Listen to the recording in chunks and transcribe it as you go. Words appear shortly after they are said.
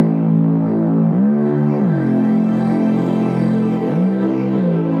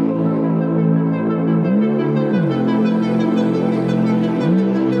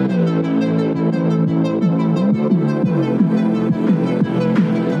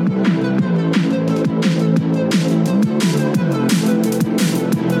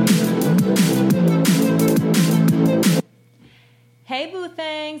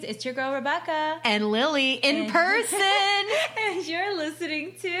it's your girl Rebecca. And Lily in person. And you're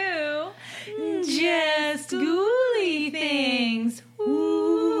listening to Just Ghouly Things.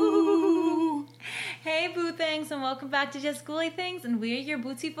 Ooh. Hey, Boo Things, and welcome back to Just Ghouly Things. And we're your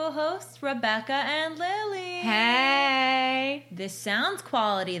beautiful hosts, Rebecca and Lily. Hey. This sounds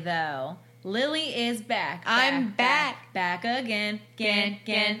quality, though. Lily is back. I'm back. Back again.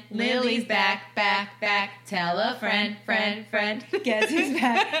 Lily's back. Tell a friend. Guess who's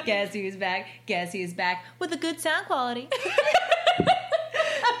back? Guess who's back? With a good sound quality.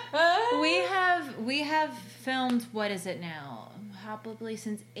 We have filmed, what is it now? Probably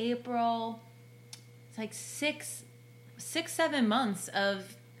since April. It's like 7 months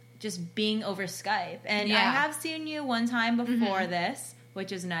of just being over Skype. And I have seen you one time before this,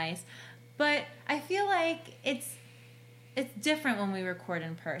 which is nice. But I feel like it's different when we record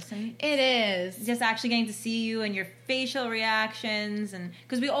in person. It is. Just actually getting to see you and your facial reactions. And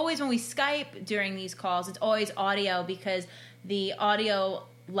because we always, when we Skype during these calls, it's always audio because the audio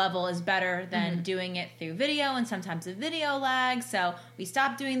level is better than doing it through video, and sometimes the video lags. So we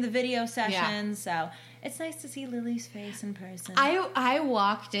stopped doing the video sessions. So it's nice to see Lily's face in person. I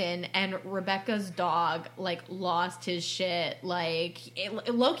walked in and Rebecca's dog lost his shit.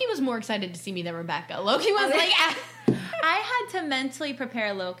 Loki was more excited to see me than Rebecca. Loki was I had to mentally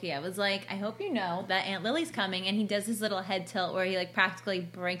prepare Loki. I was like, I hope you know that Aunt Lily's coming, and he does his little head tilt where he practically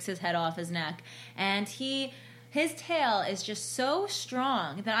breaks his head off his neck, and his tail is just so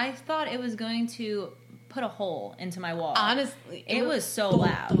strong that I thought it was going to put a hole into my wall. Honestly, it was so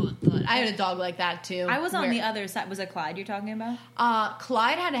loud. I had a dog like that too. I was on the other side. Was it Clyde you're talking about?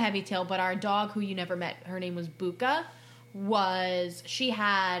 Clyde had a heavy tail, but our dog, who you never met, her name was Buka, she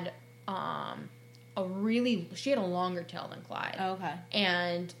had she had a longer tail than Clyde. Oh, okay.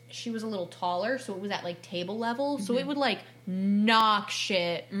 And she was a little taller, so it was at table level, so it would knock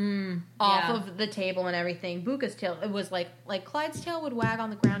shit off of the table and everything. Buka's tail, it was like Clyde's tail would wag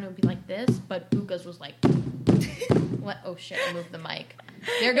on the ground and it would be like this, but Buka's was like oh shit, I moved the mic.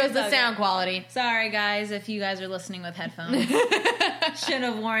 There goes the sound quality. Sorry guys if you guys are listening with headphones. Should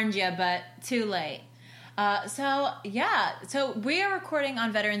have warned you, but too late. So we are recording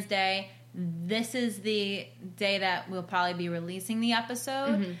on Veterans Day. This is the day that we'll probably be releasing the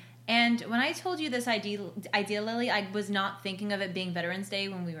episode. And when I told you this idea, Lily, I was not thinking of it being Veterans Day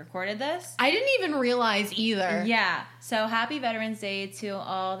when we recorded this. I didn't even realize either. Yeah. So happy Veterans Day to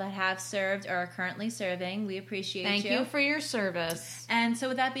all that have served or are currently serving. We appreciate you. Thank you for your service. And so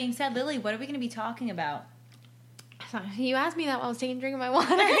with that being said, Lily, what are we going to be talking about? You asked me that while I was taking a drink of my water.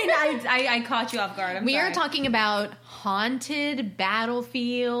 I caught you off guard. We are talking about haunted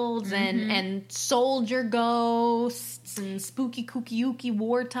battlefields and soldier ghosts and spooky kooky ooky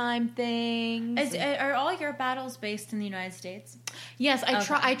wartime things. Are all your battles based in the United States? Yes,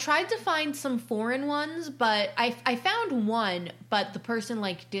 I tried to find some foreign ones, but I found one, but the person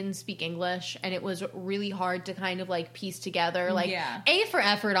didn't speak English, and it was really hard to kind of piece together. A for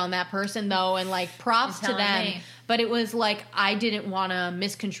effort on that person though, and props to them. Me. But it was I didn't want to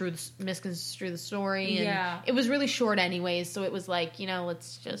misconstrue the story, and it was really short anyways. So it was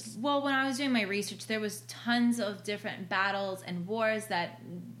let's just. Well, when I was doing my research, there was tons of different battles and wars that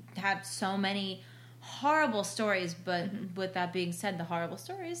had so many horrible stories. But with that being said, the horrible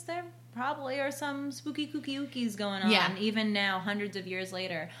stories, there probably are some spooky kooky ookies going on, even now, hundreds of years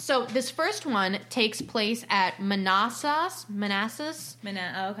later. So this first one takes place at Manassas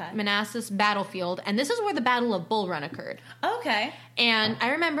battlefield, and this is where the Battle of Bull Run occurred. Okay. And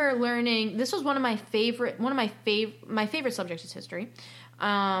I remember learning, this was my favorite subject is history.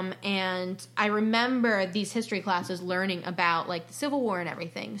 And I remember these history classes learning about the Civil War and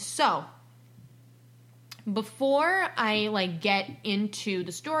everything. So before I get into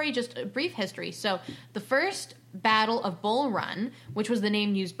the story, just a brief history. So the first Battle of Bull Run, which was the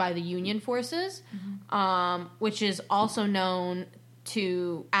name used by the Union forces, which is also known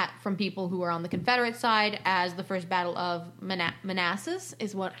from people who are on the Confederate side as the first Battle of Manassas,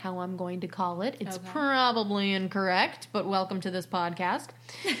 is how I'm going to call it. It's probably incorrect, but welcome to this podcast.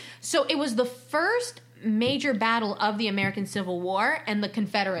 So it was the first major battle of the American Civil War, and the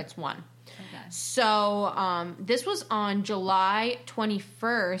Confederates won. So this was on July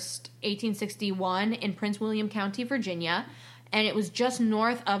 21st, 1861 in Prince William County, Virginia, and it was just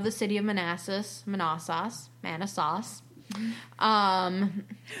north of the city of Manassas. Run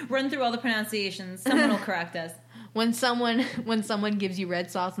through all the pronunciations. Someone will correct us. When someone gives you red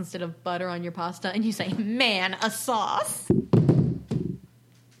sauce instead of butter on your pasta and you say, man, a sauce.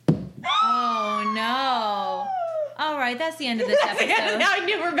 Oh, no. All right, that's the end of this episode. Now I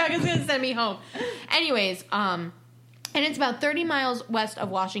knew Rebecca's going to send me home. Anyways, And it's about 30 miles west of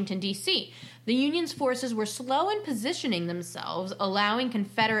Washington, D.C. The Union's forces were slow in positioning themselves, allowing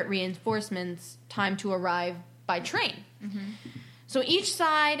Confederate reinforcements time to arrive by train. So each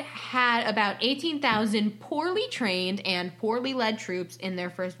side had about 18,000 poorly trained and poorly led troops in their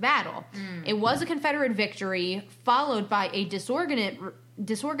first battle. It was a Confederate victory, followed by a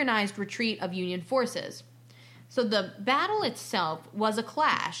disorganized retreat of Union forces. So the battle itself was a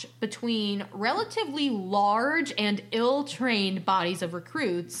clash between relatively large and ill-trained bodies of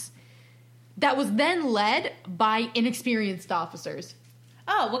recruits that was then led by inexperienced officers.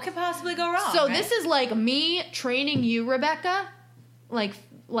 Oh, what could possibly go wrong? So right? this is like me training you, Rebecca, like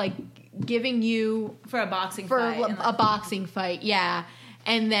giving you for a boxing for fight. a boxing fight, yeah.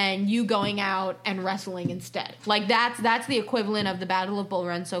 And then you going out and wrestling instead. Like that's the equivalent of the Battle of Bull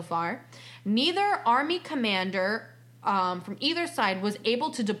Run so far. Neither army commander from either side was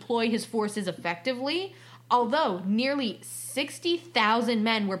able to deploy his forces effectively. Although nearly 60,000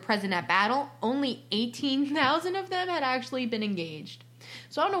 men were present at battle, only 18,000 of them had actually been engaged.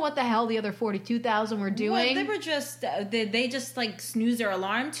 So I don't know what the hell the other 42,000 were doing. What, they were just, did they just like snooze their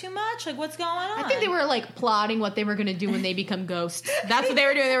alarm too much? Like what's going on? I think they were like plotting what they were going to do when they become ghosts. That's what they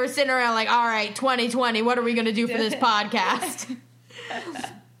were doing. They were sitting around like, all right, 2020, what are we going to do for this podcast?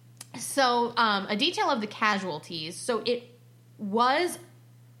 So a detail of the casualties. So it was,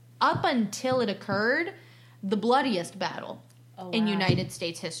 up until it occurred, the bloodiest battle in United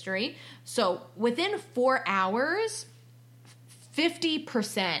States history. So within 4 hours,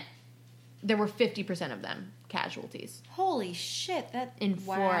 50%, there were 50% of them casualties. Holy shit, that in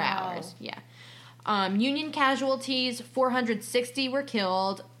 4 hours. Yeah. Union casualties, 460 were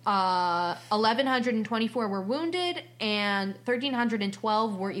killed, 1,124 were wounded, and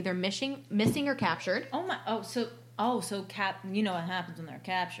 1,312 were either missing or captured. So you know what happens when they're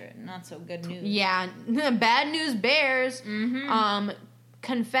captured. Not so good news. Yeah, bad news bears. Mm-hmm.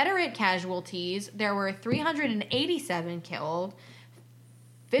 Confederate casualties, there were 387 killed,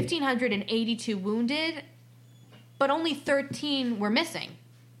 1,582 wounded, but only 13 were missing.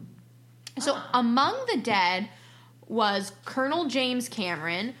 So among the dead was Colonel James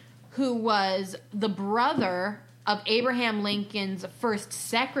Cameron, who was the brother of Abraham Lincoln's first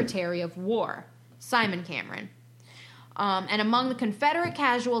Secretary of War, Simon Cameron. And among the Confederate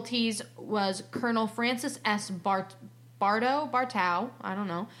casualties was Colonel Francis S. Bartow, I don't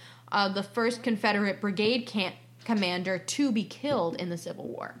know, the first Confederate brigade commander to be killed in the Civil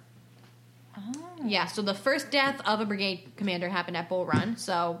War. Oh. Yeah, so the first death of a brigade commander happened at Bull Run.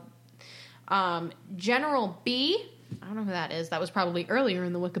 So General B, I don't know who that is, that was probably earlier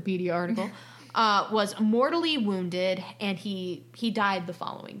in the Wikipedia article, was mortally wounded, and he died the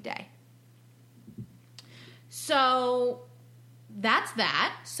following day. So that's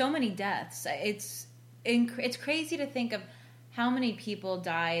that. So many deaths. It's crazy to think of how many people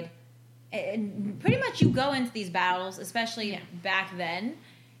died. And pretty much you go into these battles, especially back then,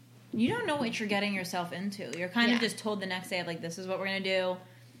 you don't know what you're getting yourself into. You're kind of just told the next day, like, this is what we're going to do.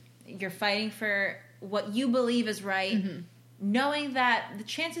 You're fighting for what you believe is right, knowing that the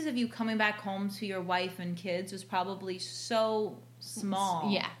chances of you coming back home to your wife and kids was probably so small.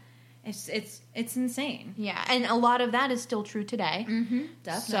 Yeah. It's insane. Yeah, and a lot of that is still true today. Mm-hmm,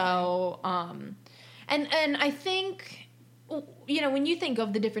 definitely. So, and I think, you know, when you think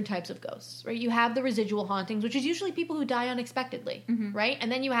of the different types of ghosts, right? You have the residual hauntings, which is usually people who die unexpectedly, right?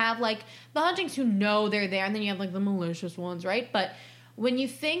 And then you have, like, the hauntings who know they're there, and then you have, like, the malicious ones, right? But when you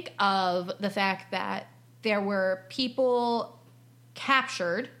think of the fact that there were people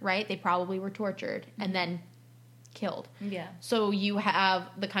captured, right? They probably were tortured, and then killed. Yeah. So you have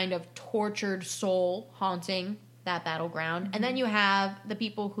the kind of tortured soul haunting that battleground. And then you have the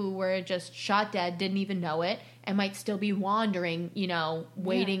people who were just shot dead, didn't even know it, and might still be wandering, you know,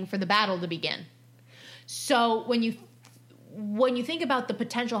 waiting for the battle to begin. So when you think about the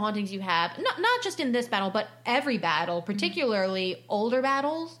potential hauntings you have, not just in this battle, but every battle, particularly older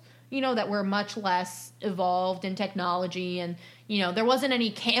battles, you know, that were much less evolved in technology, and, you know, there wasn't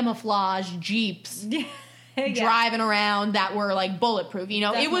any camouflage jeeps driving around that were, like, bulletproof, you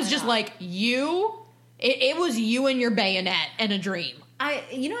know. Definitely it was just not. like it was you and your bayonet and a dream.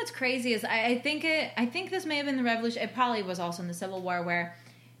 You know what's crazy is I think this may have been the revolution. It probably was also in the Civil War, where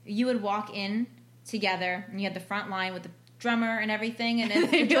you would walk in together and you had the front line with the drummer and everything, and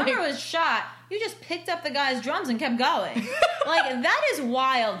if the drummer was shot, you just picked up the guy's drums and kept going. Like, that is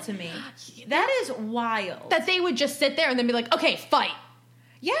wild to me. That is wild. That they would just sit there and then be like, okay, fight.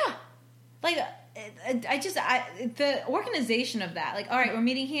 Yeah. Like, the organization of that, like, all right, we're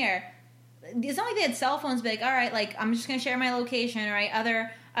meeting here. It's not like they had cell phones, be like, all right, like, I'm just going to share my location, all right,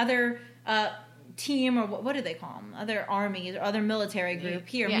 other team, or what do they call them? Other armies or other military group.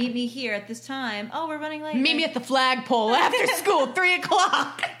 Here, meet me here at this time. Oh, we're running late. Meet me at the flagpole after school,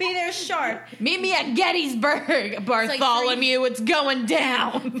 3:00. Be there sharp. Meet me at Gettysburg, Bartholomew. It's going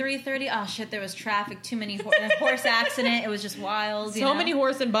down. 3:30. Oh shit! There was traffic. Too many horse accident. It was just wild. So many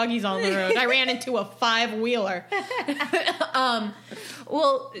horse and buggies on the road. I ran into a 5-wheeler.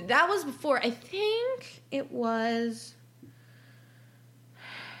 Well, that was before. I think it was.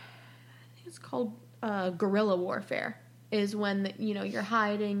 It's called guerrilla warfare, is when you're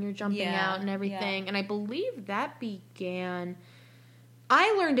hiding, you're jumping out and everything. And I believe that began.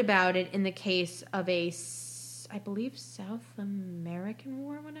 I learned about it in the case of I believe South American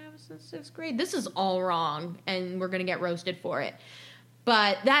War when I was in 6th grade. This is all wrong, and we're gonna get roasted for it.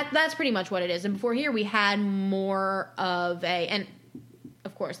 But that's pretty much what it is. And before here, we had more of and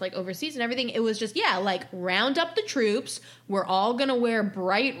of course, like overseas and everything, it was just, like round up the troops. We're all going to wear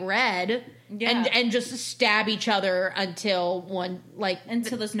bright red and just stab each other until there's no one left.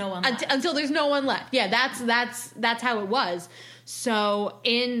 Until there's no one left. Yeah, that's how it was. So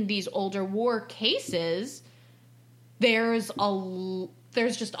in these older war cases, there's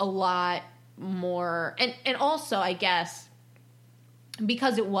just a lot more. And also, I guess,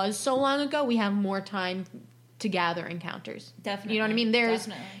 because it was so long ago, we have more time to gather encounters. Definitely. You know what I mean?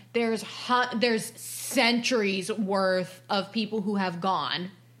 There's centuries worth of people who have gone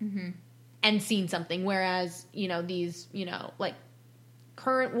and seen something, whereas these like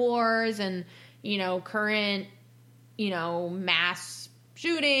current wars and current mass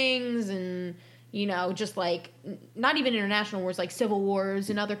shootings and just like not even international wars, like civil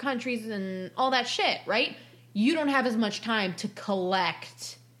wars in other countries and all that shit, right? You don't have as much time to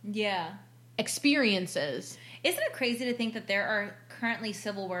collect experiences. Isn't it crazy to think that there are currently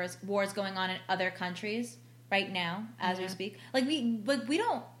civil wars going on in other countries right now as we speak? Like we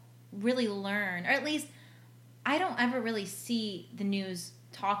don't really learn, or at least I don't ever really see the news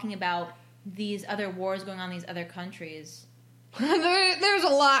talking about these other wars going on in these other countries. There's a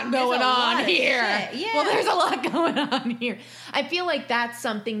lot going on here. Yeah. Well, there's a lot going on here. I feel like that's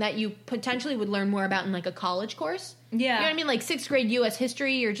something that you potentially would learn more about in like a college course. Yeah. You know what I mean? Like 6th grade U.S.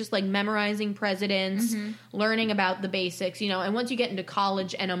 history, you're just like memorizing presidents, learning about the basics, and once you get into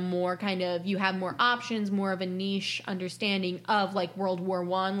college and you have more options, more of a niche understanding of like World War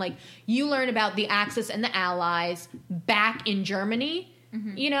I, like you learn about the Axis and the Allies back in Germany.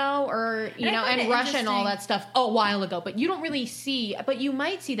 And Russia and all that stuff a while ago. But you don't really see, but you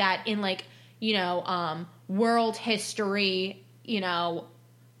might see that in like, world history,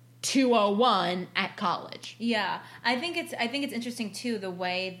 201 at college. Yeah. I think it's interesting too, the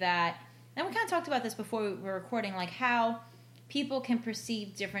way that, and we kind of talked about this before we were recording, like how people can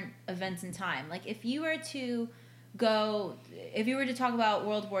perceive different events in time. Like if you were to talk about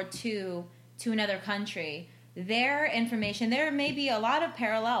World War II to another country, their information, there may be a lot of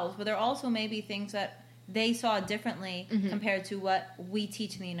parallels, but there also may be things that they saw differently compared to what we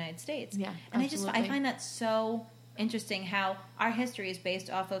teach in the United States. Yeah, and I find that so interesting how our history is based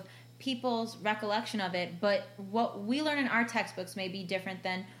off of people's recollection of it, but what we learn in our textbooks may be different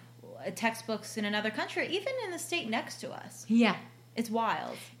than textbooks in another country, even in the state next to us. Yeah. It's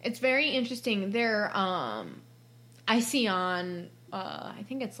wild. It's very interesting. I see on I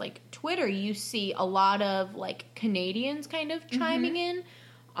think it's like Twitter, you see a lot of like Canadians kind of chiming in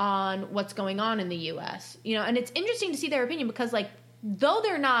on what's going on in the U.S. And it's interesting to see their opinion because like though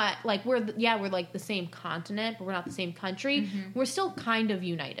they're not like we're like the same continent, but we're not the same country. We're still kind of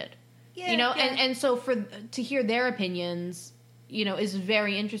united. Yeah, and so to hear their opinions, is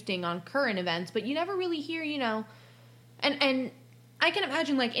very interesting on current events, but you never really hear, and I can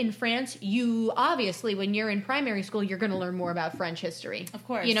imagine, like, in France, you obviously, when you're in primary school, you're going to learn more about French history. Of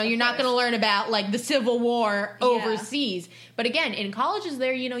course. You're not going to learn about, like, the Civil War overseas. But again, in colleges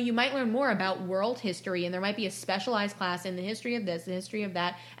there, you might learn more about world history, and there might be a specialized class in the history of this, the history of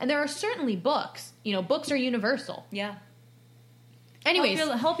that. And there are certainly books. Books are universal. Yeah. Anyways.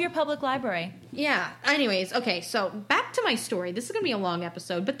 Help your public library. Yeah. Anyways, okay, so back to my story. This is going to be a long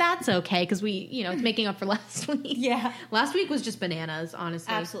episode, but that's okay because it's making up for last week. Yeah. Last week was just bananas,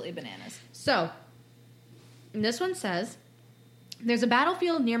 honestly. Absolutely bananas. So, this one says, there's a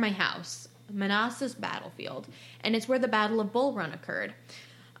battlefield near my house, Manassas Battlefield, and it's where the Battle of Bull Run occurred.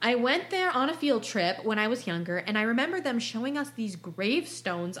 I went there on a field trip when I was younger, and I remember them showing us these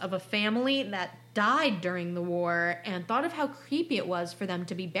gravestones of a family that died during the war and thought of how creepy it was for them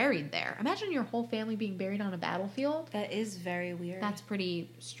to be buried there. Imagine your whole family being buried on a battlefield. That is very weird. That's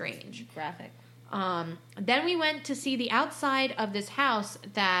pretty strange. Graphic. Then we went to see the outside of this house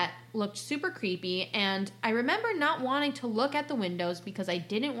that looked super creepy, and I remember not wanting to look at the windows because I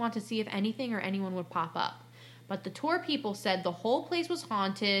didn't want to see if anything or anyone would pop up. But the tour people said the whole place was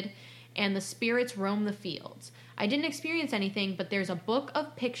haunted and the spirits roam the fields. I didn't experience anything, but there's a book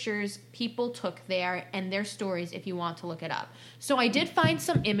of pictures people took there and their stories if you want to look it up. So I did find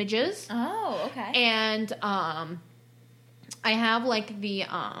some images. Oh, okay. And I have like the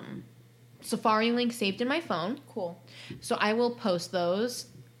Safari link saved in my phone. Cool. So I will post those.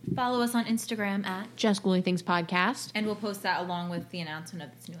 Follow us on Instagram at Just Ghouly Things Podcast. And we'll post that along with the announcement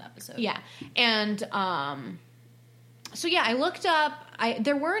of this new episode. Yeah. And so yeah, I looked up,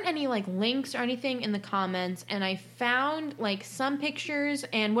 there weren't any like links or anything in the comments, and I found like some pictures,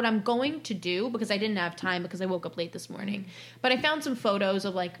 and what I'm going to do, because I didn't have time because I woke up late this morning, but I found some photos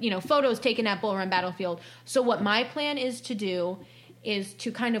of like, photos taken at Bull Run Battlefield. So what my plan is to do is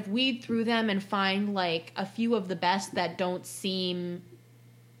to kind of weed through them and find like a few of the best that don't seem,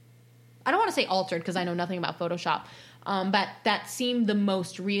 I don't want to say altered because I know nothing about Photoshop, but that seemed the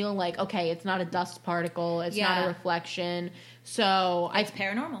most real. Like, okay, it's not a dust particle, it's not a reflection. So it's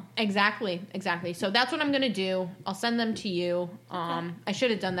paranormal. Exactly. So that's what I'm gonna do. I'll send them to you. I should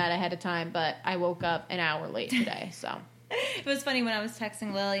have done that ahead of time, but I woke up an hour late today. So it was funny when I was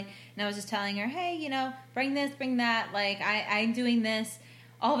texting Lily and I was just telling her, hey, bring this, bring that. Like I'm doing this.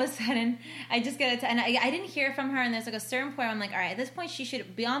 All of a sudden, I just get it, and I didn't hear from her, and there's like a certain point where I'm like, all right, at this point, she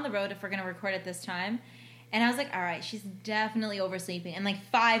should be on the road if we're going to record at this time. And I was like, all right, she's definitely oversleeping. And like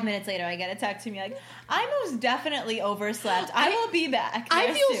 5 minutes later, I get a text to me like, I most definitely overslept. I will be back.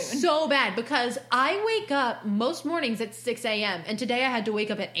 I feel soon. so bad because I wake up most mornings at 6 a.m. And today I had to wake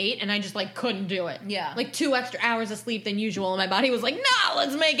up at 8 and I just like couldn't do it. Yeah. Like 2 extra hours of sleep than usual. And my body was like, no,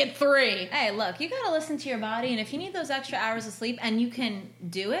 let's make it 3. Hey, look, you got to listen to your body. And if you need those extra hours of sleep and you can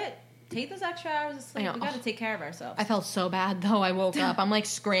do it, take those extra hours of sleep. We got to take care of ourselves. I felt so bad, though. I woke up. I'm, like,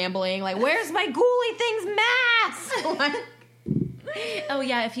 scrambling. Like, where's my Ghouly Things mask? Oh,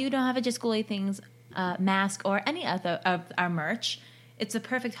 yeah. If you don't have a Just Ghouly Things mask or any other of our merch, it's a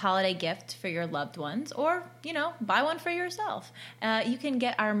perfect holiday gift for your loved ones. Or, buy one for yourself. You can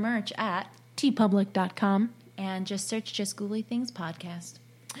get our merch at tpublic.com. And just search Just Ghouly Things Podcast.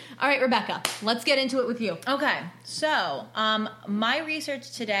 All right, Rebecca, let's get into it with you. Okay, so my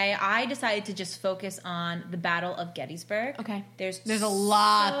research today, I decided to just focus on the Battle of Gettysburg. Okay. There's a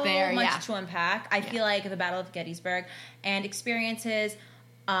lot there, so much to unpack. I feel like the Battle of Gettysburg and experiences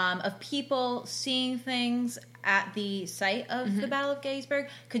of people seeing things at the site of the Battle of Gettysburg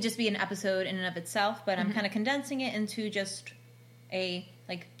could just be an episode in and of itself, but I'm kind of condensing it into just a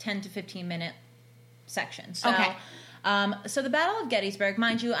 10 to 15 minute section. So, okay. So the Battle of Gettysburg,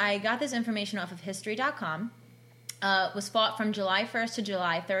 mind you, I got this information off of History.com, was fought from July 1st to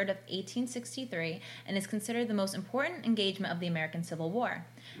July 3rd of 1863 and is considered the most important engagement of the American Civil War.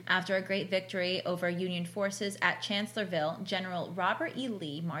 After a great victory over Union forces at Chancellorsville, General Robert E.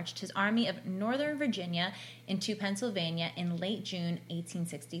 Lee marched his army of Northern Virginia into Pennsylvania in late June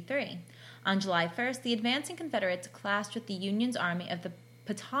 1863. On July 1st, the advancing Confederates clashed with the Union's Army of the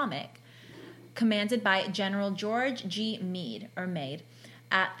Potomac, commanded by General George G. Meade,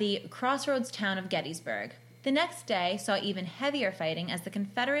 at the crossroads town of Gettysburg. The next day saw even heavier fighting as the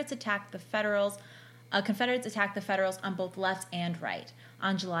Confederates attacked the Federals on both left and right.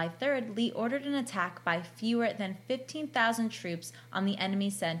 On July 3rd, Lee ordered an attack by fewer than 15,000 troops on the enemy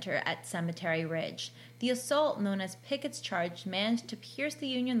center at Cemetery Ridge. The assault, known as Pickett's Charge, managed to pierce the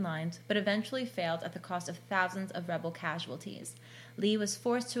Union lines, but eventually failed at the cost of thousands of rebel casualties. Lee was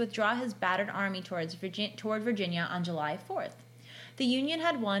forced to withdraw his battered army toward Virginia on July 4th. The Union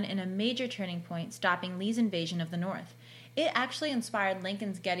had won in a major turning point, stopping Lee's invasion of the North. It actually inspired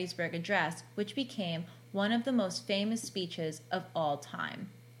Lincoln's Gettysburg Address, which became one of the most famous speeches of all time.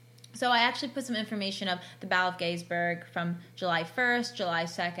 So I actually put some information of the Battle of Gettysburg from July 1st, July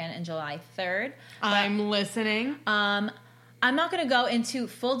 2nd, and July 3rd. I'm listening. I'm not going to go into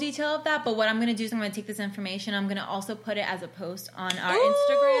full detail of that, but what I'm going to do is I'm going to take this information. I'm going to also put it as a post on our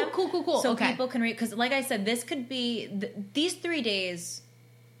Instagram. Cool. So people can read. Because like I said, this could be... these 3 days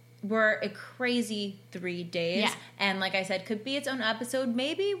were a crazy 3 days. Yeah. And like I said, could be its own episode.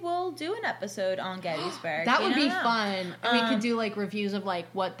 Maybe we'll do an episode on Gettysburg. That would be fun. And we could do like reviews of like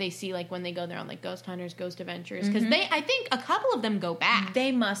what they see like when they go there on like Ghost Hunters, Ghost Adventures. Because I think a couple of them go back.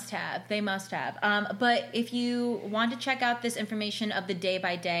 They must have. But if you want to check out this information of the day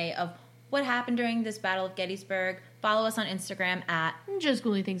by day of what happened during this Battle of Gettysburg, follow us on Instagram at Just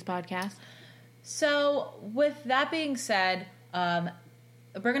Ghouly Things Podcast. So with that being said,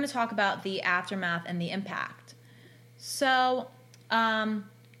 we're going to talk about the aftermath and the impact. So,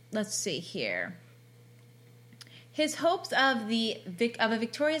 let's see here. His hopes of a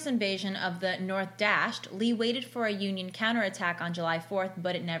victorious invasion of the North dashed, Lee waited for a Union counterattack on July 4th,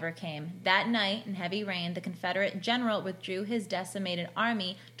 but it never came. That night, in heavy rain, the Confederate general withdrew his decimated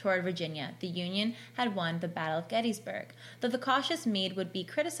army toward Virginia. The Union had won the Battle of Gettysburg. Though the cautious Meade would be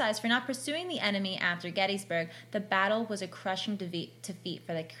criticized for not pursuing the enemy after Gettysburg, the battle was a crushing defeat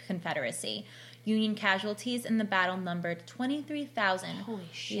for the Confederacy. Union casualties in the battle numbered 23,000. Holy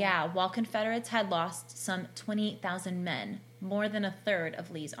shit. Yeah, while Confederates had lost some 28,000 men, more than a third of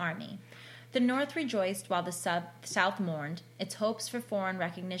Lee's army. The North rejoiced while the South mourned, its hopes for foreign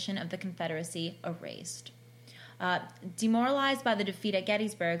recognition of the Confederacy erased. Demoralized by the defeat at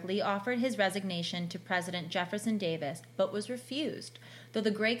Gettysburg, Lee offered his resignation to President Jefferson Davis, but was refused. Though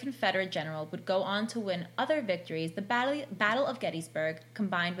the great Confederate general would go on to win other victories, the Battle of Gettysburg,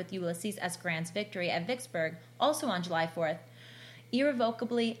 combined with Ulysses S. Grant's victory at Vicksburg, also on July 4th,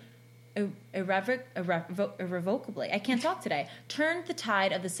 irrevocably, I can't talk today, turned the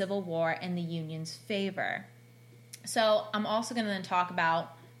tide of the Civil War in the Union's favor. So I'm also going to talk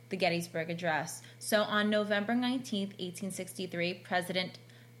about the Gettysburg Address. So on November 19th, 1863, President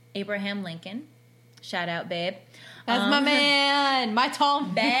Abraham Lincoln, shout out, babe. That's my man, my tall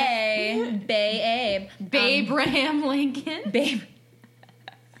Bay Abe. Abraham Lincoln. Babe.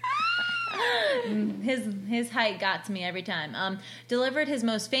 His height got to me every time. Delivered his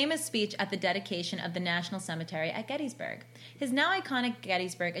most famous speech at the dedication of the National Cemetery at Gettysburg. His now iconic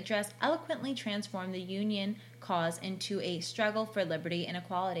Gettysburg Address eloquently transformed the Union cause into a struggle for liberty and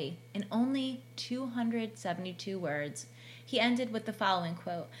equality. In only 272 words, he ended with the following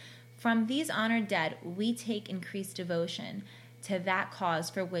quote: "From these honored dead, we take increased devotion to that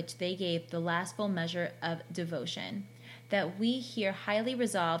cause for which they gave the last full measure of devotion. That we here highly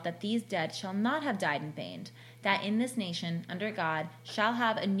resolve that these dead shall not have died in vain, that in this nation, under God, shall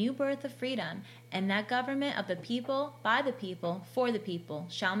have a new birth of freedom, and that government of the people, by the people, for the people,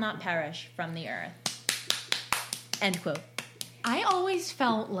 shall not perish from the earth." End quote. I always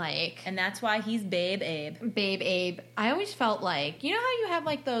felt like... And that's why he's Babe Abe. Babe Abe. I always felt like... You know how you have,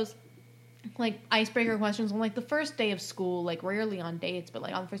 like, those... like icebreaker questions on like the first day of school, like rarely on dates, but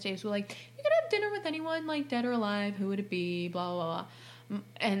like on the first day of school, like you could have dinner with anyone, like dead or alive, who would it be, blah blah blah.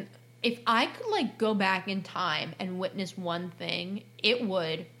 And if I could like go back in time and witness one thing, it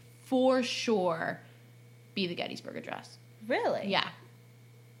would for sure be the Gettysburg Address. Really? Yeah.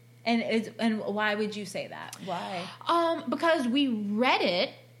 And why would you say that? Why? Because we read it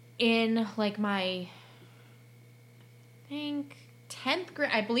in like my, I think 10th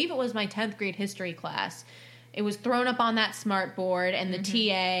grade, I believe it was my 10th grade history class. It was thrown up on that smart board, and the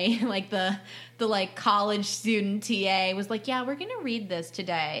TA, like the like college student TA was like, "Yeah, we're going to read this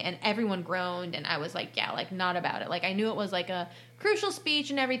today." And everyone groaned, and I was like, "Yeah, like not about it." Like I knew it was like a crucial speech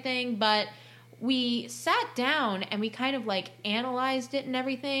and everything, but we sat down and we kind of like analyzed it and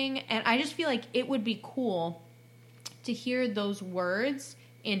everything, and I just feel like it would be cool to hear those words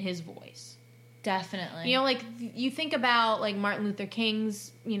in his voice. Definitely. You know, like, you think about, like, Martin Luther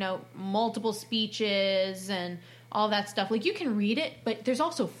King's, you know, multiple speeches and all that stuff. Like, you can read it, but there's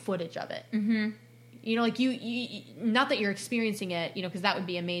also footage of it. Mm-hmm. You know, like, you not that you're experiencing it, you know, because that would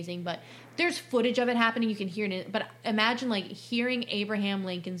be amazing, but there's footage of it happening. You can hear it. But imagine, like, hearing Abraham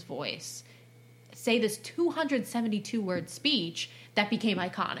Lincoln's voice say this 272-word speech that became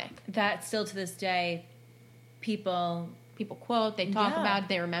iconic. That still to this day, people quote, they talk about it,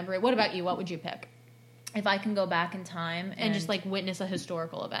 they remember it. What about you? What would you pick? If I can go back in time and just like witness a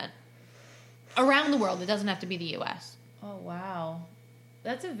historical event around the world, it doesn't have to be the U.S. Oh wow,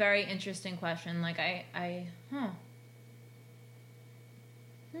 that's a very interesting question. Like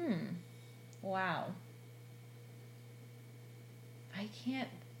wow, I can't.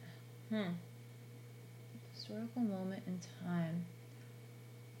 Historical moment in time.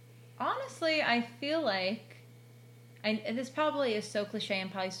 Honestly, I feel like. This probably is so cliche,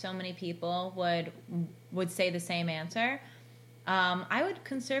 and probably so many people would say the same answer. I would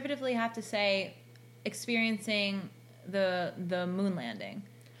conservatively have to say experiencing the moon landing.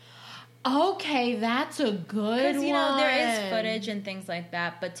 Okay, that's a good one. Because, you know, there is footage and things like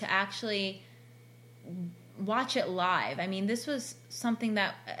that, but to actually watch it live, I mean, this was something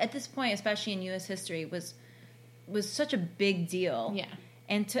that, at this point, especially in U.S. history, was such a big deal. Yeah.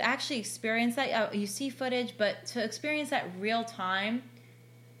 And to actually experience that, you see footage, but to experience that real time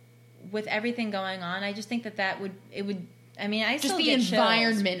with everything going on, I just think that would, I mean, I just still the get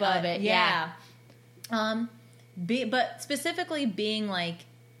environment chills, of it, yeah. But specifically being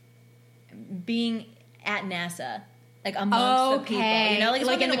at NASA, like amongst the people, you know,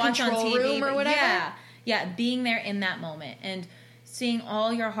 like in the watch control on TV, room or whatever. Yeah, being there in that moment, and seeing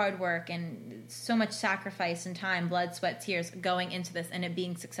all your hard work and so much sacrifice and time, blood, sweat, tears going into this and it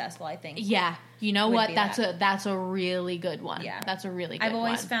being successful, I think. Yeah. You know would what? be That's a really good one. Yeah. That's a really good one. I've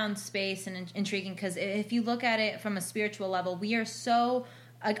always found space and intriguing because if you look at it from a spiritual level, we are so,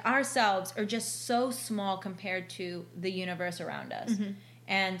 like, ourselves are just so small compared to the universe around us. Mm-hmm.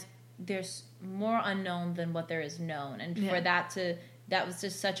 And there's more unknown than what there is known. And for that was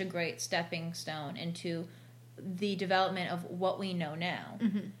just such a great stepping stone into the development of what we know now.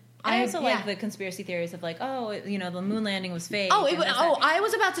 Mm-hmm. I also like the conspiracy theories of like, the moon landing was fake. I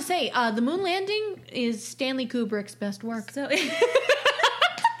was about to say, the moon landing is Stanley Kubrick's best work. So, and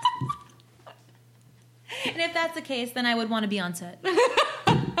if that's the case, then I would want to be on set. Book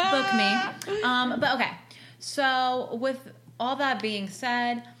me. But okay, so with all that being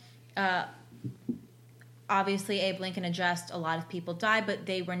said, obviously Abe Lincoln addressed a lot of people died, but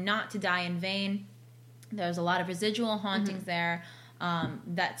they were not to die in vain. There's a lot of residual hauntings there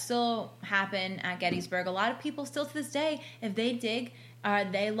that still happen at Gettysburg. A lot of people still to this day, if they dig,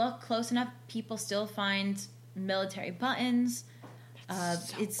 they look close enough, people still find military buttons.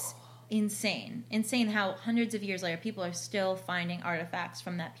 It's insane. Insane how hundreds of years later, people are still finding artifacts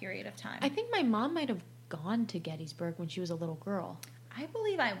from that period of time. I think my mom might have gone to Gettysburg when she was a little girl. I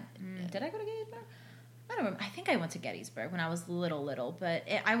believe did I go to Gettysburg? I don't remember. I think I went to Gettysburg when I was little, but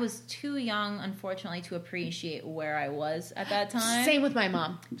I was too young, unfortunately, to appreciate where I was at that time. Same with my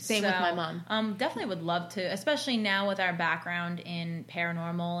mom. Definitely would love to, especially now with our background in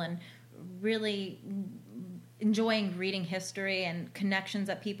paranormal and really enjoying reading history and connections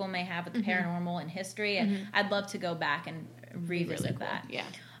that people may have with the paranormal and history. And I'd love to go back and revisit really cool. that.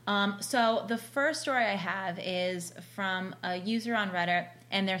 Yeah. So the first story I have is from a user on Reddit,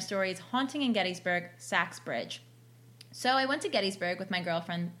 and their story is Haunting in Gettysburg, Sachs Bridge. So I went to Gettysburg with my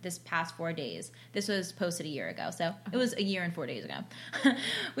girlfriend this past 4 days. This was posted a year ago, so it was a year and 4 days ago.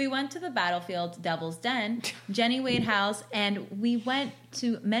 We went to the battlefield, Devil's Den, Jenny Wade House, and we went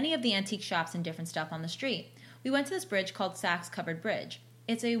to many of the antique shops and different stuff on the street. We went to this bridge called Sachs Covered Bridge.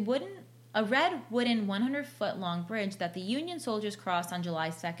 It's a red wooden 100-foot-long bridge that the Union soldiers crossed on July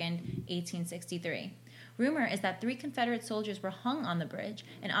 2nd, 1863. Rumor is that 3 Confederate soldiers were hung on the bridge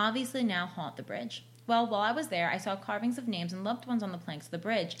and obviously now haunt the bridge. Well, while I was there, I saw carvings of names and loved ones on the planks of the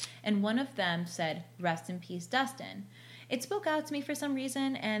bridge, and one of them said, "Rest in peace, Dustin." It spoke out to me for some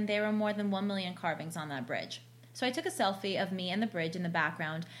reason, and there were more than 1 million carvings on that bridge. So I took a selfie of me and the bridge in the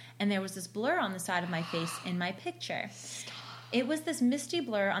background, and there was this blur on the side of my face in my picture. It was this misty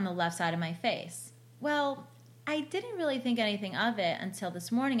blur on the left side of my face. Well, I didn't really think anything of it until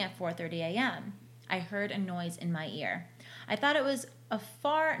this morning at 4:30 a.m. I heard a noise in my ear. I thought it was a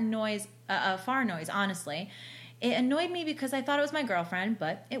far noise, honestly. It annoyed me because I thought it was my girlfriend,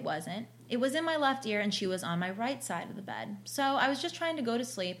 but it wasn't. It was in my left ear, and she was on my right side of the bed. So I was just trying to go to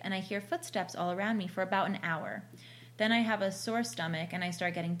sleep, and I hear footsteps all around me for about an hour. Then I have a sore stomach, and I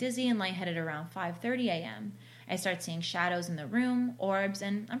start getting dizzy and lightheaded around 5:30 a.m. I start seeing shadows in the room, orbs,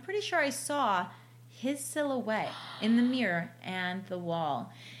 and I'm pretty sure I saw his silhouette in the mirror and the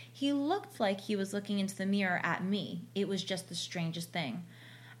wall. He looked like he was looking into the mirror at me. It was just the strangest thing.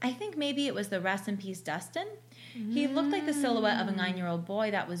 I think maybe it was the "Rest in peace, Dustin." He looked like the silhouette of a 9-year-old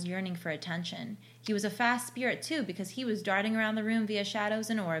boy that was yearning for attention. He was a fast spirit, too, because he was darting around the room via shadows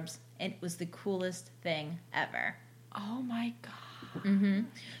and orbs. It was the coolest thing ever. Oh, my God. Mm-hmm.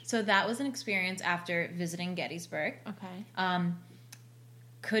 So that was an experience after visiting Gettysburg. Okay.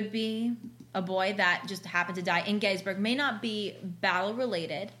 Could be a boy that just happened to die in Gettysburg. May not be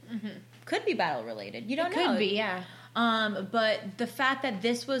battle-related. Mm-hmm. Could be battle-related. You don't know. Could be, yeah. But the fact that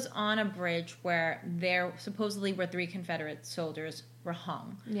this was on a bridge where there supposedly were 3 Confederate soldiers were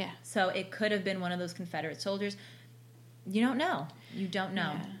hung. Yeah. So it could have been one of those Confederate soldiers. You don't know. You don't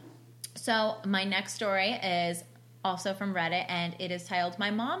know. Yeah. So my next story is also from Reddit, and it is titled,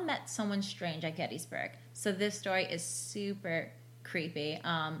 "My Mom Met Someone Strange at Gettysburg." So this story is super creepy.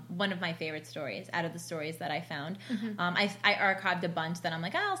 One of my favorite stories out of the stories that I found. Mm-hmm. I archived a bunch that I'm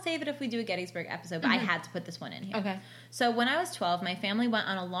like, I'll save it if we do a Gettysburg episode, but I had to put this one in here. Okay. So when I was 12, my family went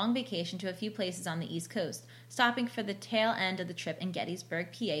on a long vacation to a few places on the East Coast, stopping for the tail end of the trip in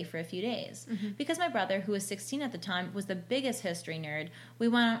Gettysburg, PA for a few days. Mm-hmm. Because my brother, who was 16 at the time, was the biggest history nerd, we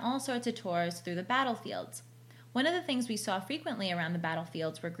went on all sorts of tours through the battlefields. One of the things we saw frequently around the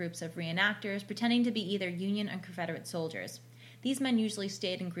battlefields were groups of reenactors pretending to be either Union or Confederate soldiers. These men usually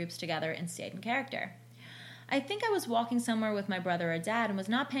stayed in groups together and stayed in character. I think I was walking somewhere with my brother or dad and was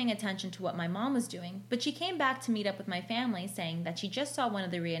not paying attention to what my mom was doing, but she came back to meet up with my family saying that she just saw one of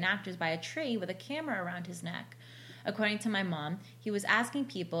the reenactors by a tree with a camera around his neck. According to my mom, he was asking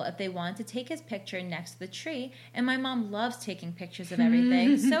people if they wanted to take his picture next to the tree, and my mom loves taking pictures of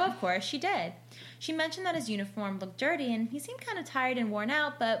everything, so of course she did. She mentioned that his uniform looked dirty, and he seemed kind of tired and worn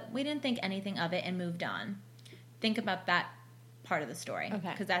out, but we didn't think anything of it and moved on. Think about that part of the story,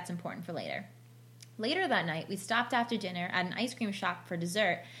 because that's important for later. Later that night, we stopped after dinner at an ice cream shop for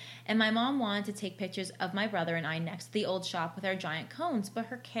dessert, and my mom wanted to take pictures of my brother and I next to the old shop with our giant cones, but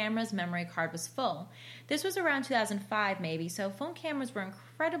her camera's memory card was full. This was around 2005 maybe, so phone cameras were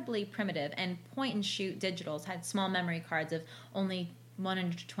incredibly primitive, and point-and-shoot digitals had small memory cards of only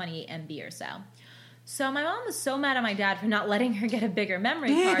 128 MB or so. So my mom was so mad at my dad for not letting her get a bigger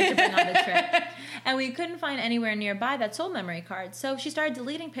memory card to bring on the trip. And we couldn't find anywhere nearby that sold memory cards. So she started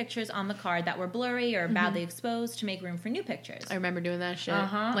deleting pictures on the card that were blurry or badly exposed to make room for new pictures. I remember doing that shit.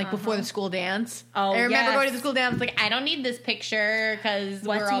 Before the school dance. Oh, I remember going to the school dance like, I don't need this picture because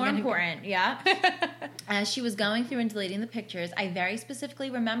what's we're all more gonna important? Yeah. As she was going through and deleting the pictures, I very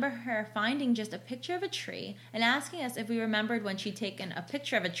specifically remember her finding just a picture of a tree and asking us if we remembered when she'd taken a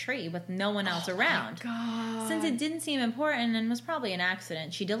picture of a tree with no one else around. God. Since it didn't seem important and was probably an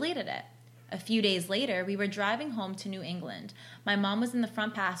accident, she deleted it. A few days later, we were driving home to New England. My mom was in the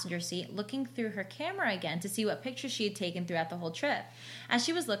front passenger seat looking through her camera again to see what pictures she had taken throughout the whole trip. As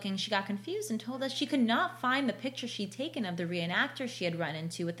she was looking, she got confused and told us she could not find the picture she'd taken of the reenactor she had run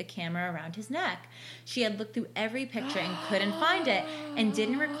into with the camera around his neck. She had looked through every picture and couldn't find it, and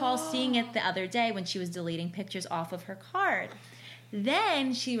didn't recall seeing it the other day when she was deleting pictures off of her card.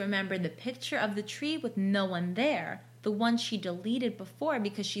 Then she remembered the picture of the tree with no one there, the one she deleted before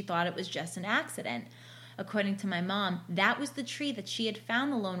because she thought it was just an accident. According to my mom, that was the tree that she had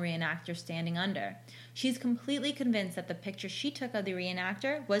found the lone reenactor standing under. She's completely convinced that the picture she took of the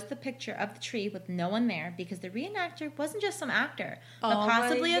reenactor was the picture of the tree with no one there because the reenactor wasn't just some actor, but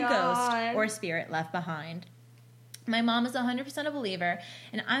possibly a ghost or a spirit left behind. My mom is 100% a believer,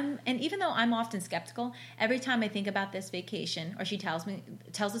 and even though I'm often skeptical, every time I think about this vacation or she tells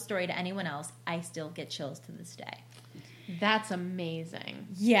the story to anyone else, I still get chills to this day. That's amazing.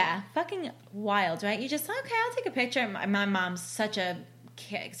 Yeah, fucking wild, right? You just okay, I'll take a picture. My mom's such a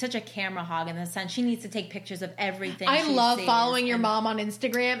camera hog in the sense she needs to take pictures of everything. I love following your mom on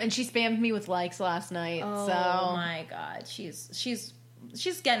Instagram, and she spammed me with likes last night. Oh so. My god,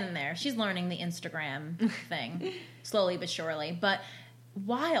 she's getting there. She's learning the Instagram thing slowly but surely. But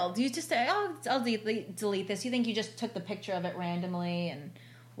wild. You just say, oh, I'll delete this. You think you just took the picture of it randomly and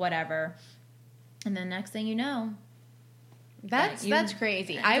whatever. And then next thing you know, that's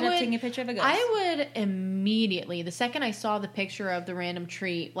crazy. I would taking a picture of a ghost. I would immediately, the second I saw the picture of the random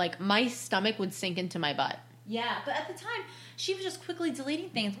tree, like my stomach would sink into my butt. Yeah, but at the time, she was just quickly deleting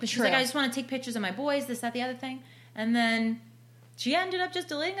things because she's like, I just want to take pictures of my boys, this, that, the other thing. And then she ended up just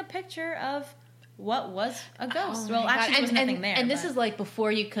deleting a picture of what was a ghost. Well, actually, there was nothing there. And this is like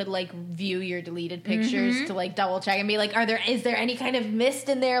before you could like view your deleted pictures to like double check and be like, is there any kind of mist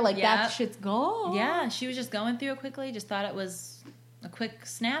in there? Like that shit's gone. Yeah, she was just going through it quickly, just thought it was a quick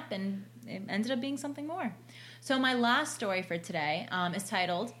snap, and it ended up being something more. So my last story for today is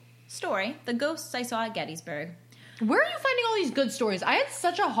titled Story, The Ghosts I Saw at Gettysburg. Where are you finding all these good stories? I had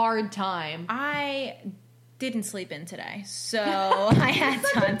such a hard time. I didn't sleep in today, so I had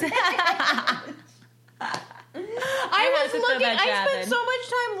time to... I was looking. I spent so much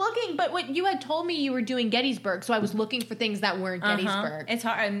time looking, but what you had told me you were doing Gettysburg, so I was looking for things that weren't Gettysburg. It's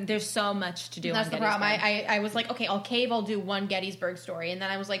hard. And there's so much to do. That's the problem. I was like, okay, I'll do one Gettysburg story, and then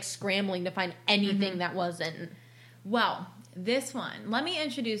I was like scrambling to find anything that wasn't. Well, this one. Let me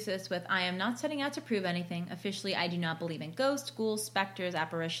introduce this with, I am not setting out to prove anything. Officially, I do not believe in ghosts, ghouls, specters,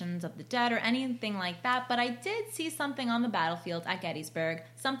 apparitions of the dead, or anything like that, but I did see something on the battlefield at Gettysburg,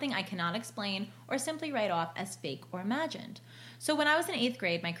 something I cannot explain or simply write off as fake or imagined. So when I was in 8th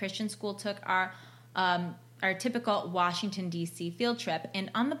grade, my Christian school took our typical Washington, D.C. field trip, and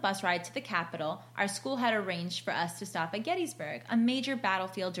on the bus ride to the Capitol, our school had arranged for us to stop at Gettysburg, a major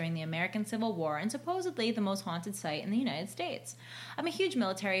battlefield during the American Civil War and supposedly the most haunted site in the United States. I'm a huge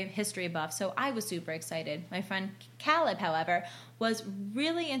military history buff, so I was super excited. My friend Caleb, however, was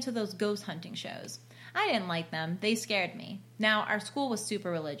really into those ghost hunting shows. I didn't like them. They scared me. Now, our school was super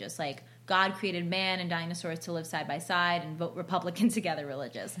religious, like God created man and dinosaurs to live side by side and vote Republican together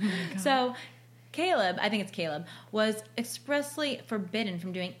religious. So Caleb, I think it's Caleb, was expressly forbidden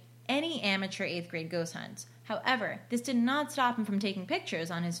from doing any amateur 8th grade ghost hunts. However, this did not stop him from taking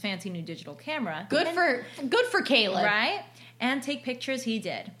pictures on his fancy new digital camera. Good for Caleb. Right? And take pictures he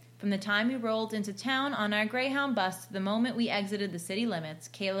did. From the time we rolled into town on our Greyhound bus to the moment we exited the city limits,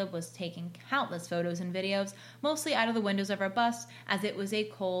 Caleb was taking countless photos and videos, mostly out of the windows of our bus, as it was a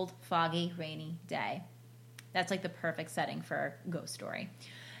cold, foggy, rainy day. That's like the perfect setting for a ghost story.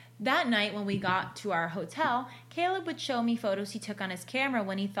 That night when we got to our hotel, Caleb would show me photos he took on his camera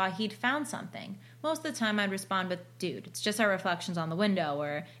when he thought he'd found something. Most of the time I'd respond with, dude, it's just our reflections on the window,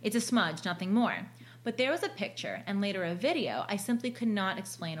 or it's a smudge, nothing more. But there was a picture, and later a video, I simply could not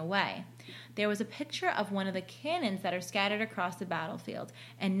explain away. There was a picture of one of the cannons that are scattered across the battlefield,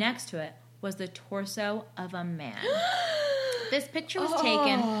 and next to it was the torso of a man. This picture was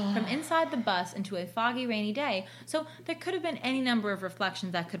taken from inside the bus into a foggy, rainy day, so there could have been any number of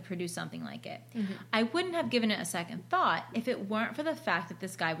reflections that could produce something like it. Mm-hmm. I wouldn't have given it a second thought if it weren't for the fact that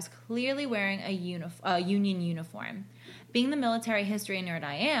this guy was clearly wearing a Union uniform. Being the military history nerd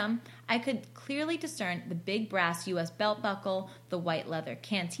I am, I could clearly discern the big brass U.S. belt buckle, the white leather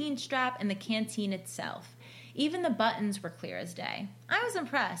canteen strap, and the canteen itself. Even the buttons were clear as day. I was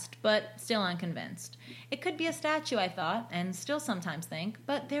impressed, but still unconvinced. It could be a statue, I thought, and still sometimes think,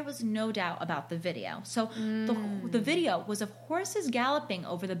 but there was no doubt about the video. So the video was of horses galloping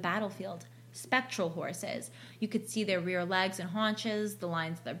over the battlefield. Spectral horses. You could see their rear legs and haunches, the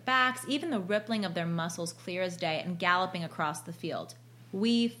lines of their backs, even the rippling of their muscles clear as day, and galloping across the field.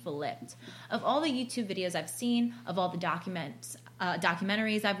 We flipped. Of all the YouTube videos I've seen, of all the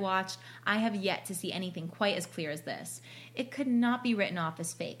documentaries I've watched, I have yet to see anything quite as clear as this. It could not be written off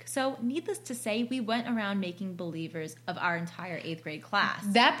as fake. So, needless to say, we went around making believers of our entire 8th grade class.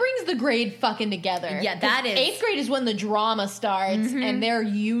 That brings the grade fucking together. Yeah, that is. 8th grade is when the drama starts, and they are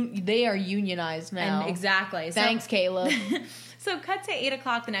unionized now. And exactly. Thanks, Caleb. So cut to 8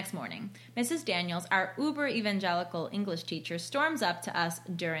 o'clock the next morning. Mrs. Daniels, our uber evangelical English teacher, storms up to us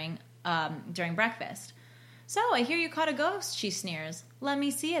during breakfast. So, I hear you caught a ghost, she sneers. Let me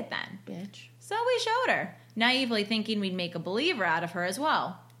see it then. Bitch. So we showed her, naively thinking we'd make a believer out of her as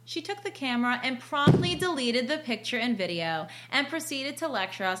well. She took the camera and promptly deleted the picture and video and proceeded to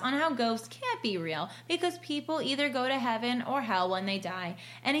lecture us on how ghosts can't be real because people either go to heaven or hell when they die.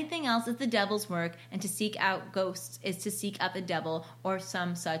 Anything else is the devil's work, and to seek out ghosts is to seek out the devil or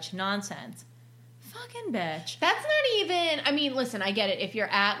some such nonsense. Fucking bitch. That's not even... I mean, listen, I get it. If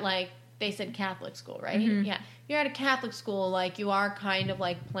you're at, like, they said Catholic school, right? Mm-hmm. Yeah. You're at a Catholic school, like, you are kind of,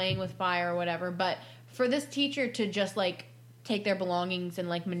 like, playing with fire or whatever, but for this teacher to just, like, take their belongings and,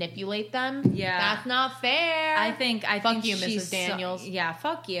 like, manipulate them, that's not fair. I think fuck you, Mrs. Daniels.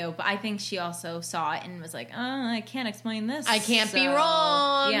 Fuck you. But I think she also saw it and was like, I can't explain this. I can't be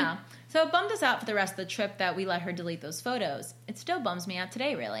wrong. Yeah. So it bummed us out for the rest of the trip that we let her delete those photos. It still bums me out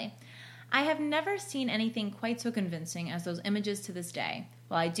today, really. I have never seen anything quite so convincing as those images to this day.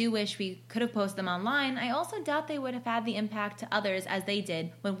 While I do wish we could have posted them online, I also doubt they would have had the impact to others as they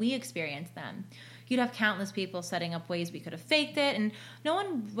did when we experienced them. You'd have countless people setting up ways we could have faked it, and no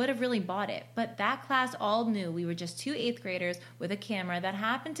one would have really bought it. But that class all knew we were just 2 8th graders with a camera that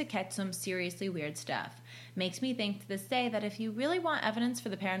happened to catch some seriously weird stuff. Makes me think to this day that if you really want evidence for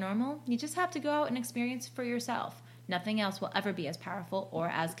the paranormal, you just have to go out and experience it for yourself. Nothing else will ever be as powerful or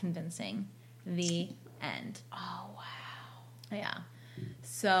as convincing. The end. Oh, wow. Yeah.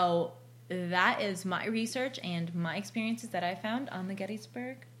 So that is my research and my experiences that I found on the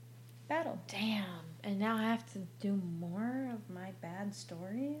Gettysburg battle. Damn. And now I have to do more of my bad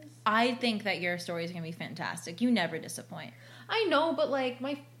stories? I think that your stories are going to be fantastic. You never disappoint. I know, but, like,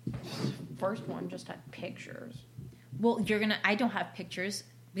 my first one just had pictures. Well, I don't have pictures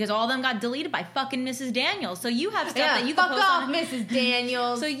because all of them got deleted by fucking Mrs. Daniels. So you have stuff that you can post off, Mrs.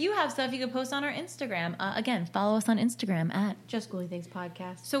 Daniels. So you have stuff you can post on our Instagram. Again, follow us on Instagram at Just Ghoulie Things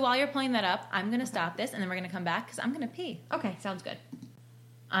Podcast. So while you're pulling that up, I'm going to stop this and then we're going to come back because I'm going to pee. Okay, sounds good.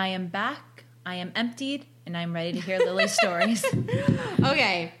 I am back, I am emptied, and I'm ready to hear Lily's stories.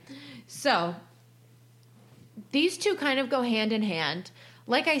 Okay, so these two kind of go hand in hand.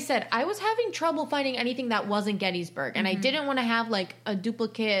 Like I said, I was having trouble finding anything that wasn't Gettysburg, and I didn't want to have, like, a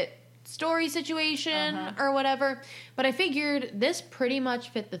duplicate story situation or whatever, but I figured this pretty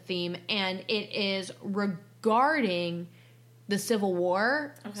much fit the theme, and it is regarding the Civil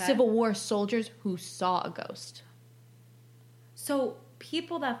War, Civil War soldiers who saw a ghost. So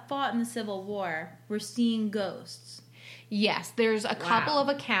people that fought in the Civil War were seeing ghosts. Yes, there's a couple of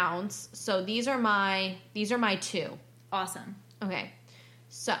accounts. So these are my 2. Awesome. Okay.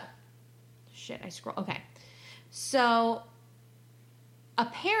 So, shit, I scroll. Okay. So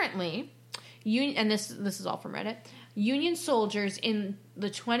apparently, and this is all from Reddit. Union soldiers in the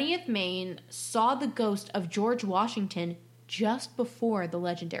 20th Maine saw the ghost of George Washington just before the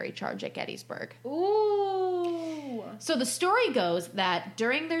legendary charge at Gettysburg. Ooh. So the story goes that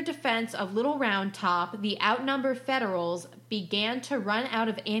during their defense of Little Round Top, the outnumbered Federals began to run out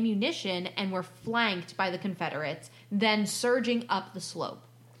of ammunition and were flanked by the Confederates, then surging up the slope.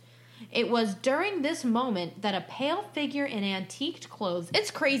 It was during this moment that a pale figure in antiqued clothes.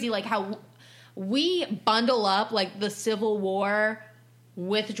 It's crazy, like how we bundle up like the Civil War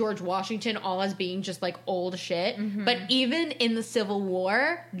with George Washington all as being just like old shit. Mm-hmm. But even in the Civil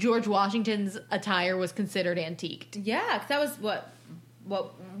War, George Washington's attire was considered antiqued. Yeah, because that was what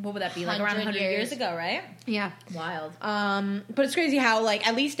would that be, like around 100 years ago, right? Yeah. Wild. But it's crazy how, like,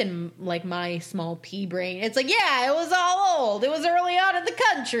 at least in like my small pea brain, it's like, yeah, it was all old. It was early on in the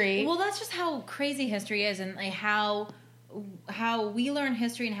country. Well, that's just how crazy history is, and like how we learn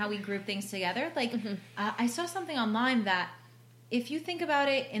history and how we group things together. Like, I saw something online that if you think about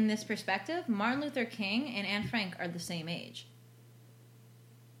it in this perspective, Martin Luther King and Anne Frank are the same age.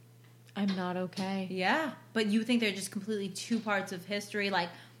 I'm not okay. Yeah, but you think they're just completely two parts of history, like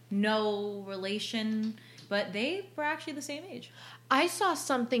no relation, but they were actually the same age. I saw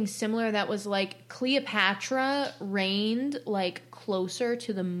something similar that was like Cleopatra reigned like closer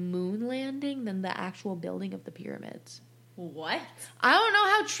to the moon landing than the actual building of the pyramids. What? I don't know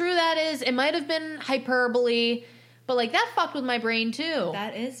how true that is. It might have been hyperbole, but like that fucked with my brain too.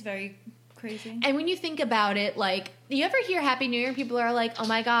 That is very crazy. And when you think about it, like, you ever hear Happy New Year and people are like, oh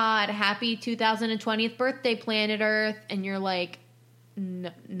my God, happy 2020th birthday, planet Earth. And you're like,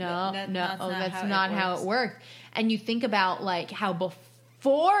 no, that's not how it worked. And you think about like how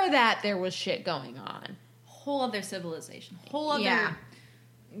before that there was shit going on. Whole other civilization. Whole other... Yeah.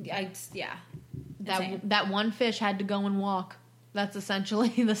 That one fish had to go and walk. That's essentially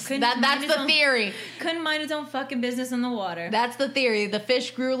that's the theory. Couldn't mind his own fucking business in the water. That's the theory. The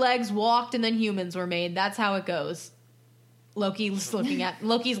fish grew legs, walked, and then humans were made. That's how it goes. Loki's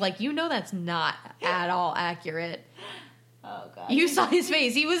like, that's not at all accurate. Oh God! You saw his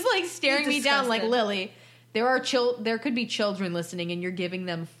face. He was like staring me down like, Lily, there could be children listening, and you're giving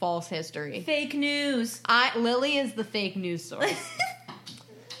them false history. Fake news. Lily is the fake news source.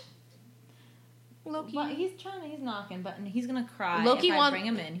 Loki. Well, he's knocking, but he's gonna cry if I bring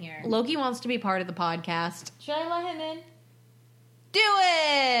him in here. Loki wants to be part of the podcast. Should I let him in? Do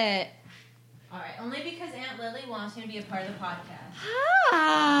it! Alright, only because Aunt Lily wants him to be a part of the podcast.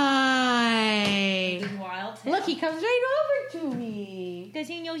 Hi! This is wild tale. Look, he comes right over to me. Because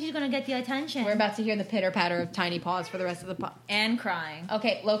he knows he's gonna get the attention. We're about to hear the pitter-patter of tiny paws for the rest of the pod. And crying.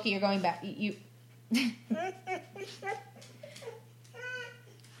 Okay, Loki, you're going back. You...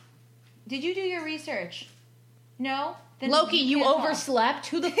 Did you do your research? No? Then Loki, you overslept?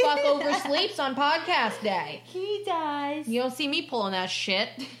 Who the fuck oversleeps on podcast day? He does. You don't see me pulling that shit.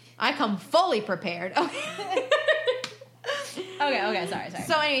 I come fully prepared. Okay. Okay, sorry.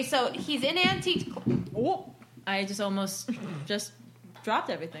 So anyway, he's in antique... Oh, I just almost just dropped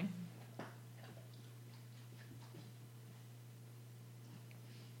everything.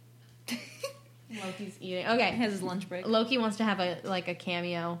 Loki's eating. Okay. He has his lunch break. Loki wants to have a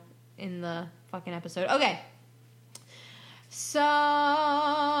cameo in the fucking episode. Okay. So,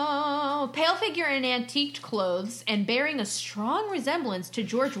 pale figure in antiqued clothes and bearing a strong resemblance to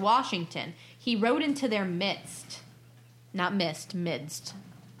George Washington, he rode into their midst. Not midst.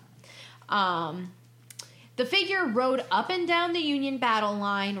 The figure rode up and down the Union battle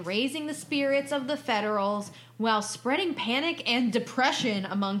line, raising the spirits of the Federals while spreading panic and depression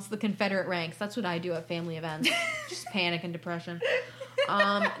amongst the Confederate ranks. That's what I do at family events. Just panic and depression.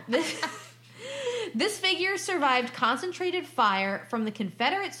 This figure survived concentrated fire from the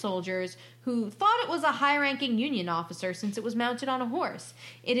Confederate soldiers who thought it was a high-ranking Union officer since it was mounted on a horse.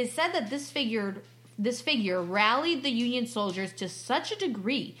 It is said that this figure rallied the Union soldiers to such a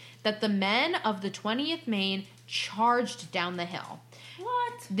degree that the men of the 20th Maine charged down the hill.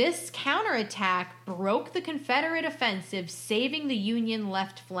 What? This counterattack broke the Confederate offensive, saving the Union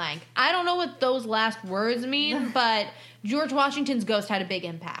left flank. I don't know what those last words mean, but George Washington's ghost had a big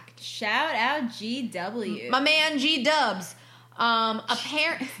impact. Shout out GW. My man G-Dubs.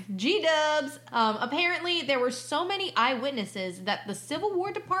 G-Dubs. Apparently, there were so many eyewitnesses that the Civil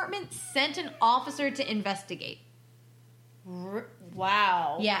War Department sent an officer to investigate.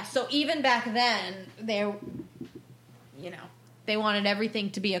 Wow. Yeah, so even back then, they wanted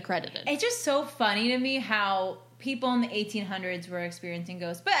everything to be accredited. It's just so funny to me how people in the 1800s were experiencing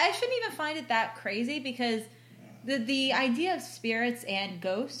ghosts. But I shouldn't even find it that crazy because the idea of spirits and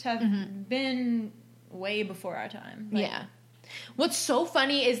ghosts have been way before our time. Yeah. What's so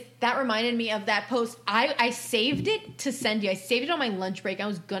funny is that reminded me of that post. I saved it to send you. I saved it on my lunch break. I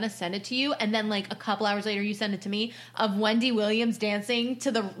was going to send it to you. And then like a couple hours later, you send it to me of Wendy Williams dancing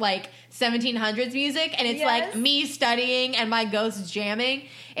to the like 1700s music. And it's like me studying and my ghosts jamming.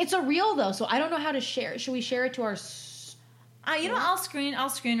 It's a reel though. So I don't know how to share it. Should we share it to our... I'll screen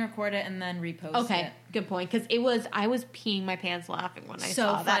record it and then repost it. Okay, good point. Because I was peeing my pants laughing when I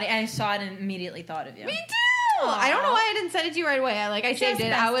saw funny. that. I saw it and immediately thought of you. Me too. I don't know why I didn't send it to you right away. I saved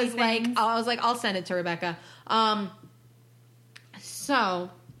it. I was like, I'll send it to Rebecca. So,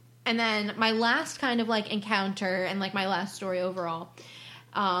 and then my last kind of encounter and my last story overall.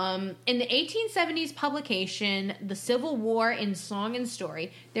 In the 1870s publication, The Civil War in Song and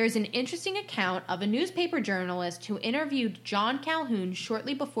Story, there's an interesting account of a newspaper journalist who interviewed John Calhoun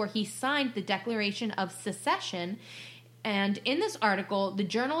shortly before he signed the Declaration of Secession. And in this article, the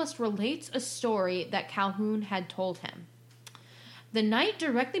journalist relates a story that Calhoun had told him. The night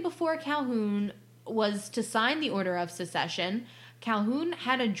directly before Calhoun was to sign the Order of Secession, Calhoun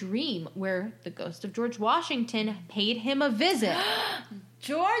had a dream where the ghost of George Washington paid him a visit.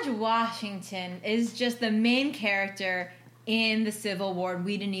 George Washington is just the main character in the Civil War.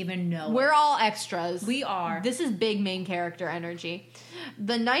 We didn't even know We're all extras. We are. This is big main character energy.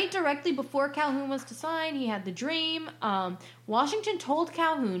 The night directly before Calhoun was to sign, he had the dream. Washington told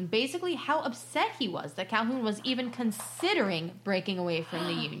Calhoun basically how upset he was that Calhoun was even considering breaking away from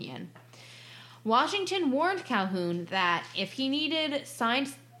the Union. Washington warned Calhoun that if he indeed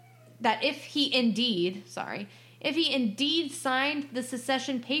signed signed the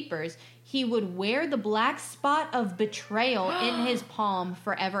secession papers, he would wear the black spot of betrayal in his palm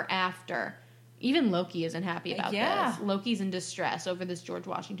forever after. Even Loki isn't happy about this. Loki's in distress over this George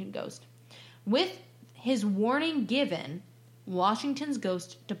Washington ghost. With his warning given, Washington's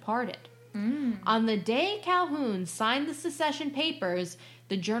ghost departed. On the day Calhoun signed the secession papers,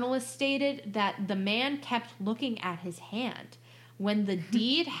 the journalist stated that the man kept looking at his hand. When the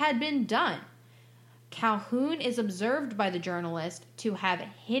deed had been done, Calhoun is observed by the journalist to have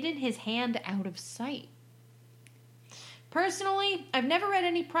hidden his hand out of sight. Personally, I've never read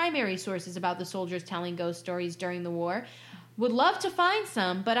any primary sources about the soldiers telling ghost stories during the war. Would love to find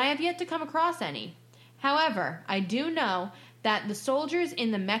some, but I have yet to come across any. However, I do know that the soldiers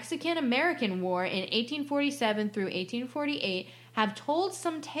in the Mexican-American War in 1847 through 1848 have told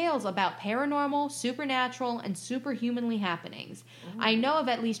some tales about paranormal, supernatural, and superhumanly happenings. I know of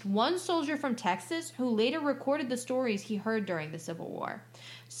at least one soldier from Texas who later recorded the stories he heard during the Civil War.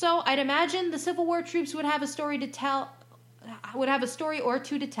 So I'd imagine the Civil War troops would have a story or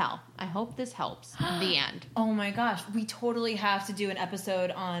two to tell. I hope this helps. The end. Oh my gosh, we totally have to do an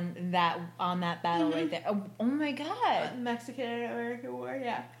episode on that battle right there. Oh my god. Mexican and American War,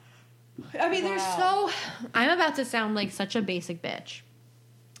 yeah. I mean, I'm about to sound like such a basic bitch.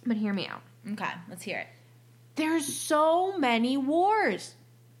 But hear me out. Okay, let's hear it. There's so many wars.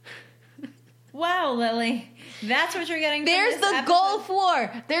 Wow, Lily. That's what you're getting from There's this the episode? Gulf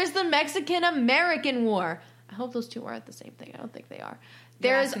War. There's the Mexican-American War. I hope those two aren't the same thing. I don't think they are.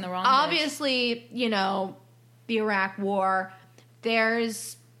 There's the wrong obviously, the Iraq War.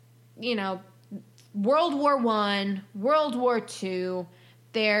 There's, World War I, World War II.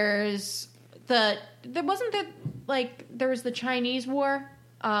 There was the Chinese War,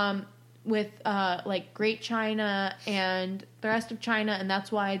 with Great China and the rest of China, and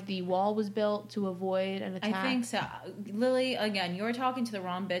that's why the wall was built to avoid an attack. I think so. Lily, again, you're talking to the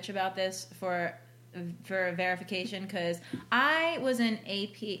wrong bitch about this for verification, because I was in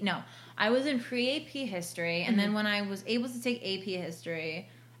pre-AP history, and then when I was able to take AP history,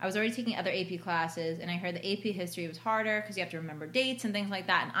 I was already taking other AP classes, and I heard that AP history was harder because you have to remember dates and things like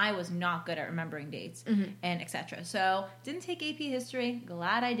that, and I was not good at remembering dates and etc. So didn't take AP history.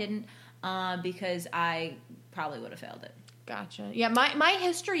 Glad I didn't, because I probably would have failed it. Gotcha. Yeah, my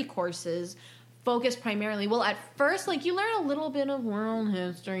history courses focus primarily, at first, you learn a little bit of world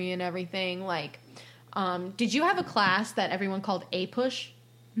history and everything. Did you have a class that everyone called APUSH?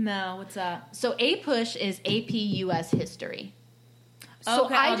 No, what's that? So APUSH is AP US History. So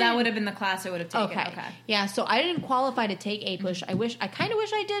okay, that would have been the class I would have taken. Okay. Yeah, so I didn't qualify to take APUSH. I kind of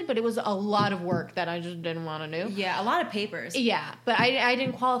wish I did, but it was a lot of work that I just didn't want to do. Yeah, a lot of papers. Yeah, but I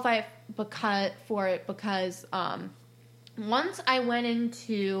didn't qualify because once I went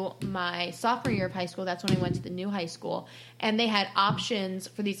into my sophomore year of high school, that's when I went to the new high school, and they had options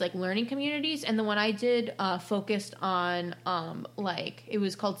for these learning communities, and the one I did focused on it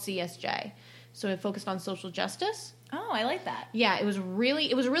was called CSJ, so it focused on social justice. Oh, I like that. Yeah, it was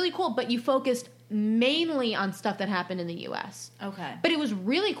really cool, but you focused mainly on stuff that happened in the U.S. Okay. But it was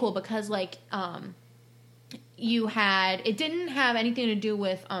really cool because it didn't have anything to do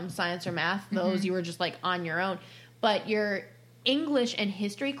with science or math. Those you were just on your own. But your English and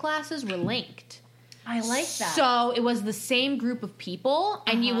history classes were linked. I like that. So it was the same group of people,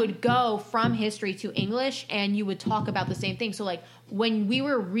 and you would go from history to English, and you would talk about the same thing. So when we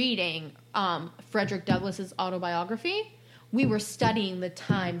were reading Frederick Douglass's autobiography, we were studying the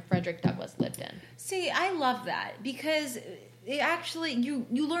time Frederick Douglass lived in. See, I love that because it actually you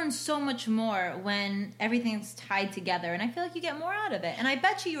learn so much more when everything's tied together, and I feel like you get more out of it. And I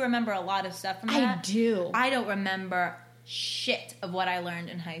bet you remember a lot of stuff from that. I do. I don't remember shit of what I learned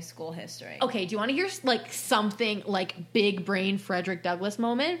in high school history. Okay, do you want to hear like something like big brain Frederick Douglass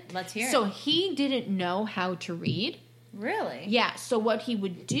moment? Let's hear it. So he didn't know how to read. Really? Yeah, so what he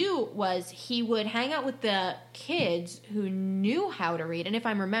would do was he would hang out with the kids who knew how to read. And if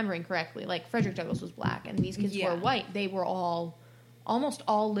I'm remembering correctly, like Frederick Douglass was black and these kids were white. They were almost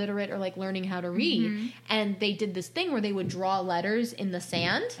all literate or like learning how to read. Mm-hmm. And they did this thing where they would draw letters in the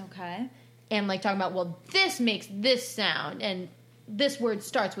sand. Okay. And like talking about, well, this makes this sound and this word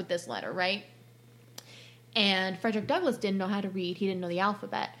starts with this letter, right? And Frederick Douglass didn't know how to read. He didn't know the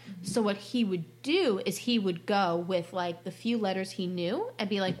alphabet. Mm-hmm. So what he would do is he would go with, like, the few letters he knew and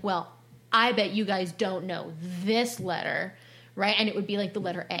be like, well, I bet you guys don't know this letter, right? And it would be like the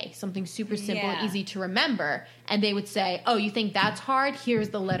letter A, something super simple and easy to remember. And they would say, oh, you think that's hard? Here's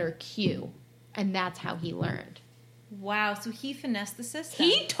the letter Q. And that's how he learned. Wow, so he finessed the system.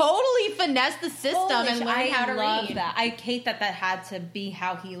 He totally finessed the system and learned how to read. I love that. I hate that had to be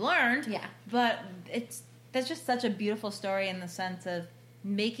how he learned. Yeah. But that's just such a beautiful story in the sense of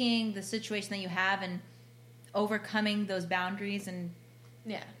making the situation that you have and overcoming those boundaries and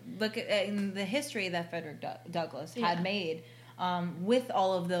look at in the history that Frederick Douglass had made with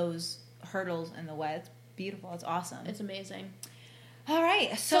all of those hurdles in the way. It's beautiful. It's awesome. It's amazing. All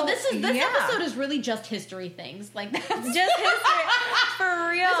right, so this episode is really just history things. Like that's just history for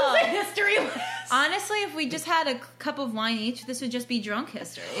real. This was a history list. Honestly, if we just had a cup of wine each, this would just be drunk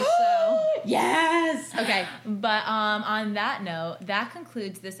history. So yes. Okay. But on that note, that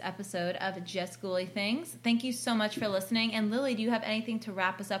concludes this episode of Just Schooly Things. Thank you so much for listening. And Lily, do you have anything to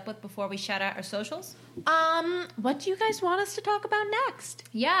wrap us up with before we shout out our socials? What do you guys want us to talk about next?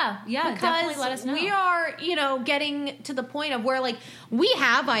 Yeah, because definitely let us know. We are, getting to the point of where like we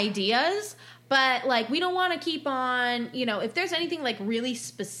have ideas, but like we don't want to keep on, if there's anything like really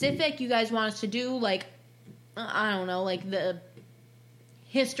specific you guys want us to do, like I don't know, like the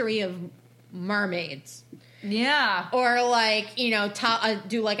history of mermaids. Yeah. Or like,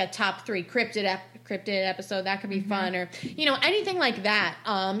 do like a top 3 cryptid episode. That could be fun. Or, anything like that.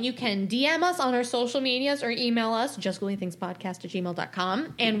 You can DM us on our social medias or email us,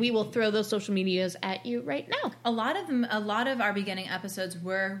 justschoolythingspodcast@gmail.com, and we will throw those social medias at you right now. A lot of our beginning episodes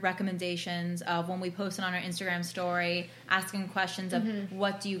were recommendations of when we posted on our Instagram story, asking questions of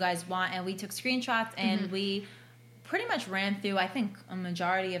what do you guys want, and we took screenshots and we pretty much ran through, I think, a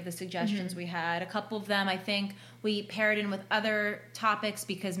majority of the suggestions we had. A couple of them, I think, we paired in with other topics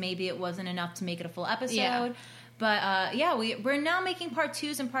because maybe it wasn't enough to make it a full episode. Yeah. But, we're now making part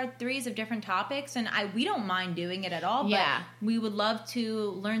 2s and part 3s of different topics, and we don't mind doing it at all, but we would love to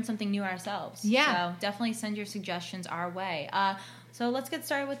learn something new ourselves. Yeah. So definitely send your suggestions our way. So let's get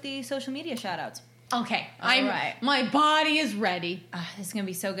started with the social media shout-outs. Okay. My body is ready. This is going to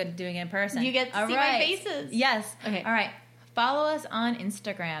be so good doing it in person. You get to see my faces. Yes. Okay. All right. Follow us on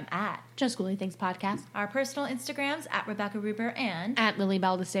Instagram at Just Schooly Things Podcast. Our personal Instagrams at Rebecca Ruber and at Lily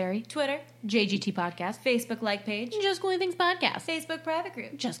Baldessari. Twitter, JGT Podcast. Facebook like page, Just Schooly Things Podcast. Facebook private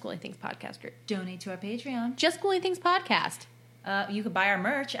group, Just Schooly Things Podcast group. Donate to our Patreon, Just Schooly Things Podcast. You could buy our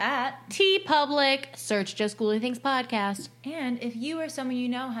merch at TeePublic. Search Just Schooly Things Podcast. And if you or someone you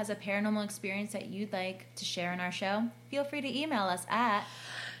know has a paranormal experience that you'd like to share on our show, feel free to email us at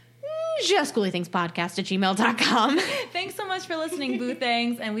justschoolythingspodcast@gmail.com. Thanks so much for listening, Boo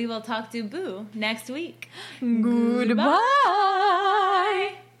Things, and we will talk to Boo next week. Goodbye.